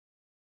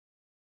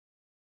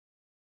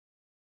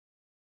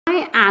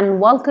and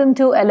welcome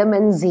to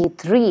Element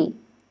Z3,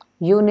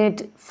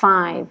 Unit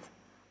 5,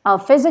 a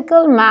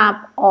physical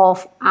map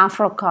of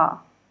Africa.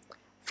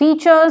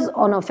 Features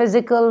on a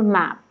physical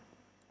map.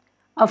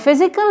 A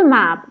physical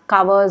map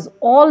covers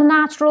all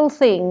natural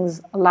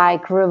things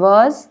like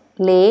rivers,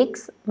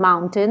 lakes,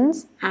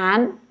 mountains,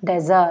 and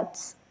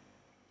deserts.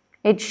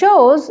 It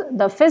shows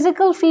the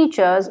physical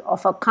features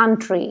of a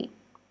country.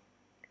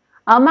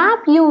 A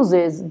map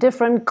uses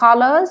different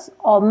colors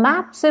or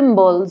map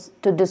symbols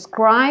to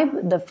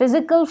describe the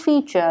physical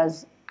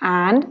features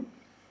and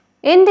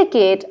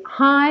indicate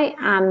high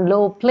and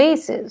low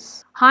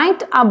places.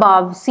 Height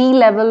above sea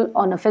level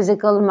on a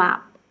physical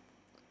map.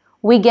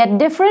 We get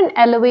different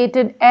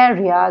elevated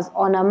areas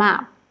on a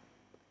map.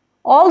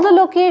 All the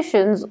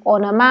locations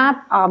on a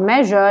map are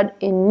measured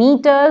in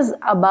meters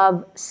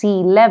above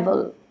sea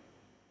level.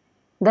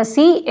 The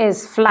sea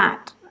is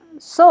flat,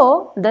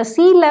 so the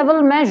sea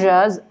level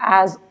measures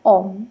as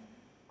Om.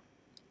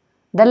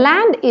 The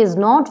land is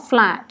not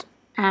flat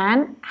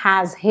and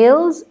has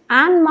hills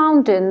and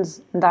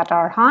mountains that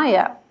are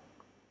higher.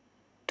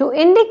 To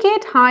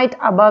indicate height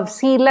above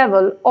sea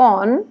level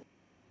on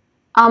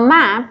a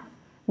map,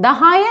 the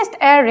highest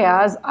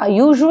areas are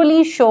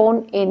usually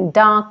shown in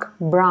dark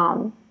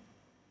brown.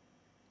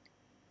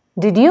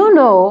 Did you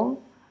know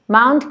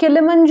Mount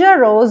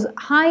Kilimanjaro's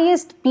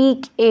highest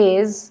peak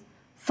is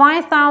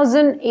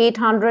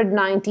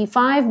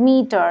 5,895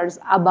 meters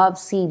above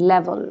sea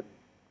level?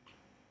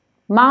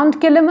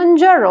 Mount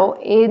Kilimanjaro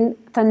in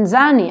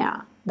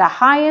Tanzania, the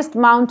highest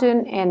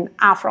mountain in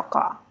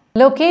Africa.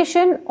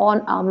 Location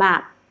on a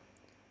map.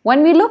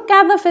 When we look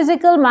at the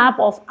physical map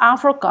of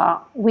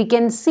Africa, we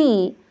can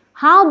see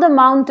how the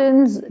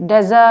mountains,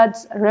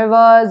 deserts,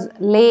 rivers,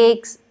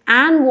 lakes,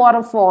 and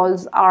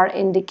waterfalls are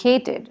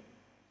indicated.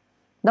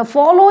 The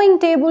following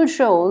table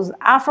shows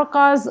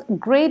Africa's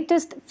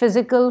greatest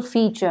physical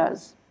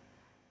features.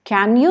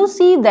 Can you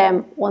see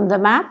them on the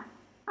map?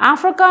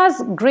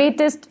 Africa's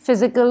greatest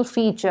physical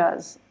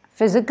features.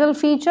 Physical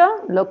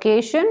feature,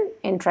 location,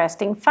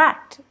 interesting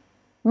fact.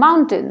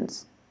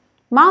 Mountains.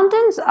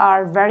 Mountains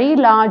are very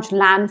large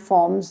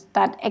landforms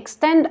that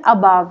extend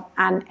above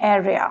an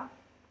area.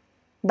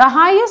 The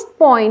highest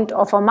point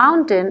of a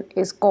mountain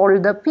is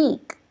called the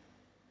peak.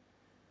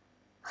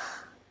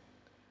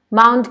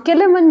 Mount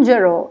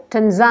Kilimanjaro,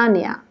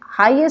 Tanzania.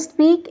 Highest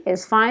peak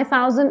is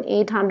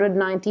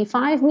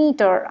 5,895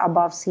 meters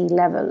above sea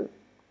level.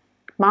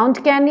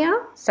 Mount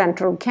Kenya,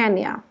 Central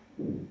Kenya.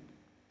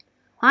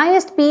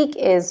 Highest peak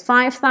is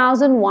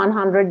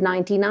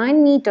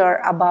 5,199 meters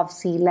above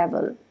sea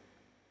level.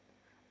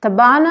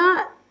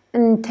 Tabana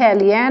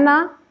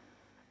Nteliana,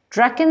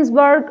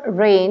 Drakensberg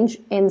Range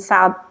in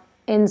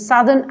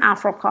southern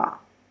Africa.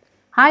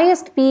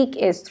 Highest peak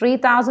is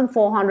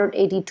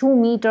 3,482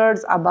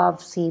 meters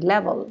above sea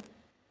level.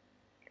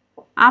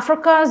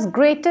 Africa's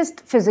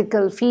greatest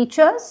physical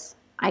features.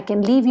 I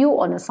can leave you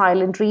on a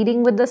silent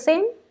reading with the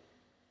same.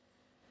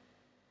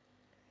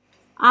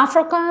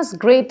 Africa's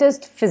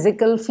greatest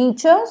physical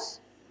features.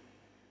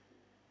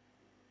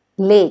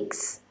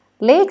 Lakes.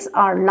 Lakes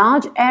are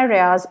large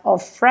areas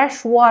of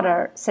fresh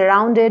water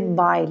surrounded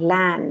by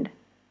land.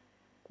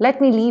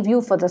 Let me leave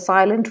you for the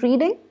silent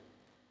reading.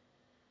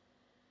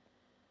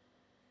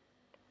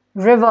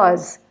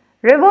 Rivers.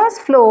 Rivers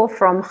flow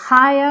from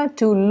higher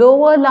to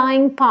lower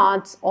lying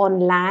parts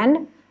on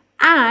land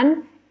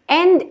and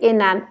end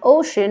in an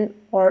ocean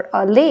or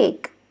a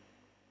lake.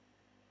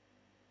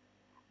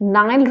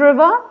 Nile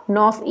River,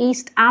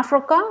 Northeast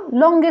Africa,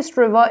 longest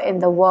river in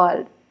the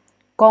world.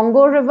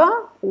 Congo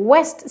River,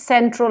 West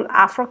Central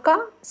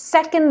Africa,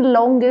 second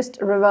longest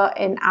river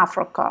in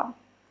Africa.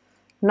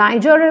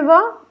 Niger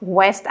River,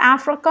 West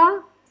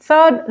Africa,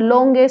 third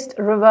longest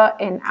river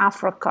in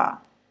Africa.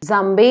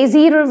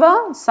 Zambezi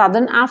River,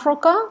 Southern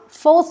Africa,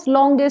 fourth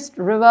longest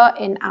river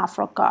in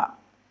Africa.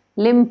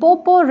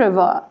 Limpopo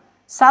River,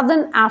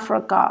 Southern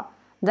Africa,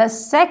 the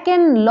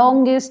second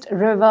longest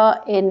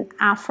river in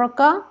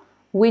Africa,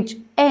 which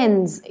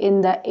ends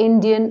in the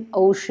Indian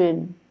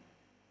Ocean.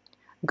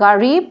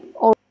 Garib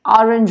or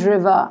Orange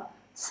River,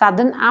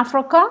 Southern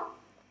Africa,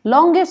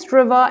 longest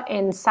river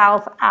in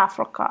South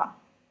Africa.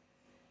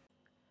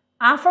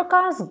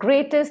 Africa's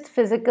greatest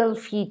physical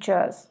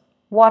features.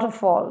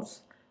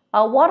 Waterfalls.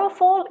 A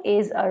waterfall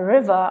is a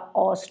river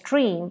or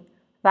stream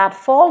that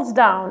falls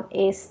down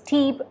a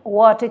steep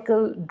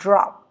vertical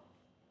drop.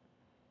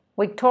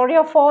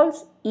 Victoria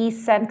Falls,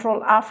 East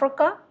Central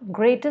Africa,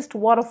 greatest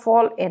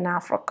waterfall in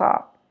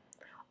Africa.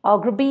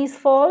 Agribees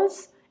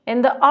Falls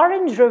in the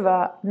Orange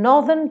River,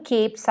 Northern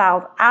Cape,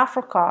 South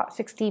Africa,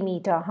 60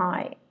 meters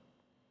high.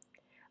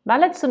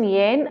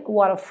 Maletsunyane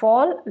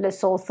Waterfall,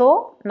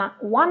 Lesotho,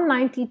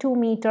 192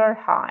 meters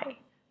high.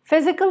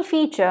 Physical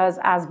features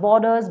as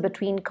borders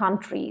between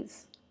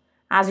countries.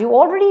 As you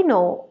already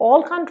know,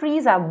 all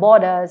countries have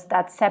borders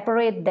that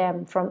separate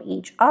them from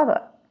each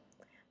other.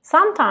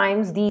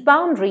 Sometimes these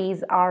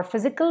boundaries are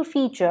physical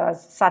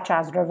features such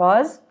as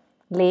rivers,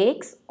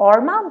 lakes,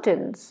 or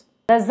mountains.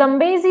 The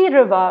Zambezi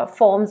River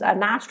forms a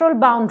natural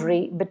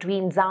boundary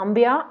between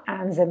Zambia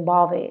and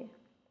Zimbabwe.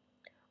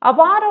 A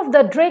part of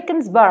the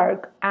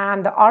Drakensberg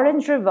and the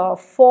Orange River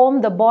form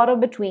the border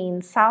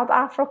between South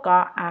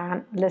Africa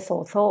and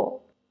Lesotho.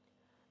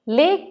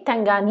 Lake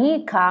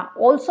Tanganyika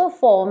also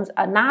forms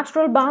a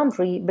natural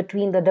boundary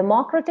between the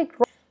Democratic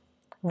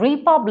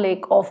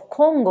Republic of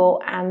Congo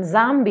and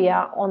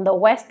Zambia on the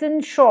western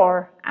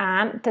shore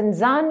and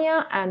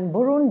Tanzania and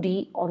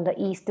Burundi on the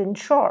eastern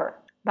shore.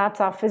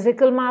 That's our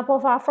physical map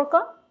of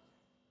Africa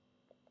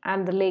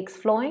and the lakes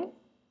flowing.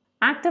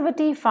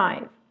 Activity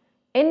 5.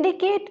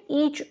 Indicate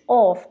each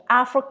of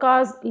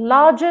Africa's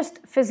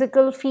largest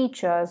physical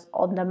features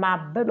on the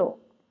map below.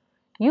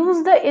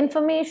 Use the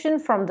information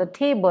from the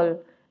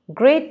table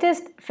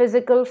Greatest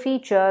Physical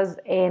Features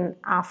in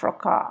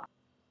Africa.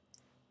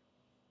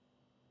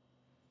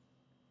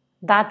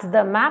 That's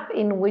the map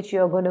in which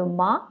you're going to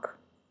mark.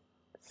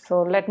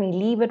 So let me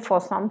leave it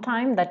for some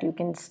time that you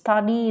can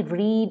study,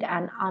 read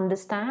and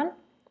understand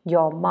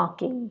your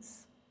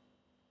markings.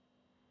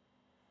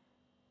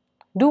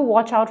 Do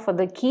watch out for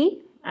the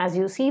key. As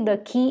you see, the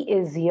key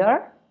is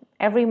here.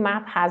 Every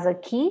map has a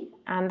key,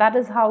 and that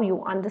is how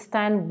you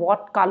understand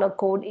what color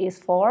code is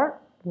for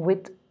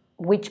with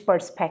which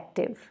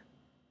perspective.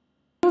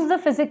 Use the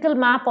physical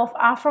map of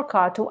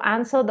Africa to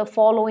answer the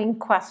following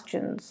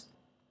questions.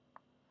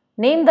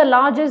 Name the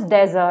largest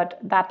desert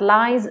that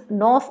lies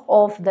north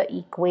of the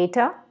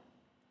equator.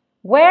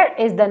 Where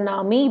is the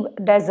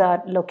Namib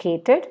Desert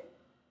located?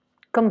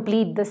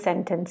 Complete the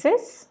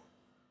sentences.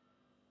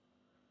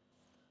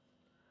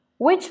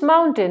 Which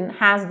mountain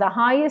has the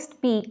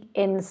highest peak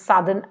in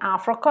southern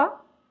Africa?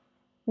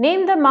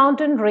 Name the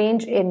mountain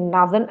range in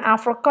northern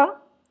Africa.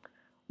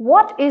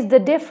 What is the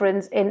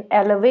difference in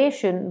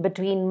elevation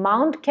between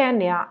Mount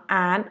Kenya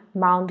and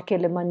Mount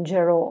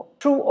Kilimanjaro?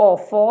 True or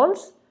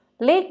false?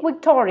 Lake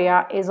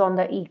Victoria is on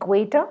the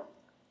equator.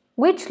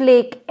 Which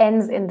lake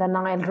ends in the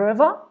Nile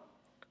River?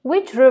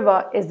 Which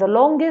river is the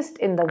longest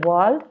in the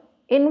world?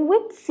 In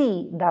which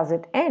sea does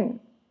it end?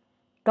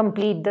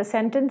 Complete the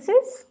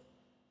sentences.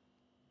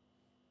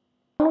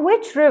 On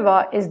which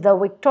river is the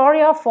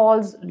Victoria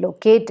Falls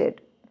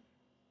located?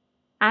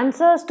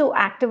 Answers to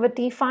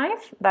activity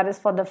 5, that is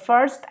for the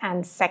first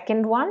and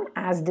second one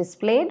as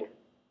displayed.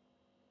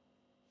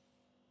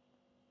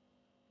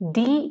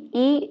 D,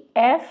 E,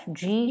 F,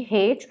 G,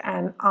 H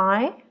and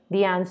I,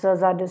 the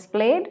answers are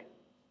displayed.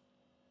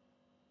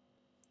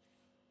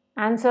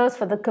 Answers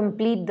for the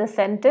complete the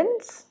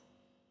sentence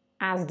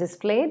as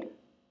displayed.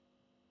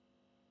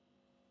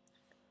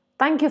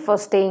 Thank you for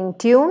staying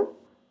tuned.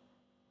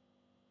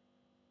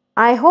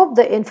 I hope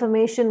the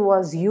information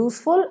was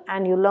useful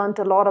and you learned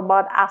a lot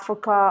about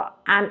Africa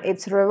and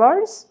its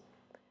rivers.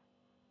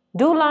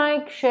 Do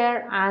like,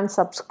 share and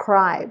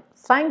subscribe.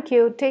 Thank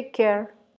you. Take care.